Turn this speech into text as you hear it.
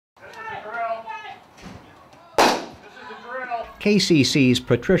K.C.C.'s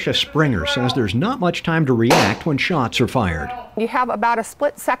Patricia Springer says there's not much time to react when shots are fired. You have about a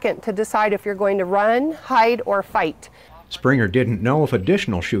split second to decide if you're going to run, hide, or fight. Springer didn't know if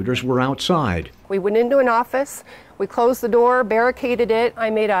additional shooters were outside. We went into an office, we closed the door, barricaded it.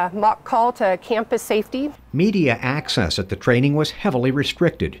 I made a mock call to campus safety. Media access at the training was heavily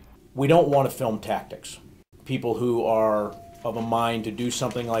restricted. We don't want to film tactics. People who are of a mind to do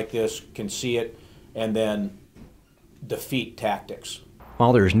something like this can see it and then defeat tactics.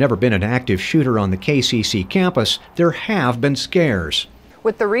 While there's never been an active shooter on the K.C.C. campus, there have been scares.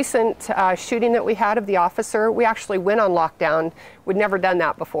 With the recent shooting that we had of the officer, we actually went on lockdown. We'd never done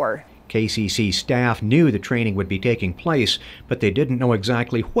that before. K.C.C. staff knew the training would be taking place, but they didn't know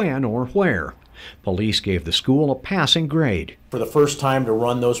exactly when or where. Police gave the school a passing grade. For the first time to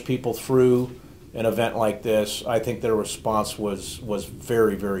run those people through an event like this, I think their response was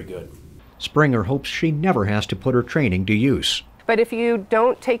very, very good. Springer hopes she never has to put her training to use. But if you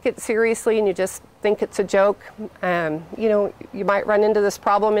don't take it seriously and you just think it's a joke, you might run into this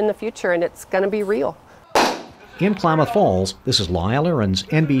problem in the future, and it's going to be real. In Klamath Falls, this is Lyle Ahrens,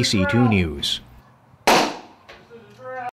 NBC2 News.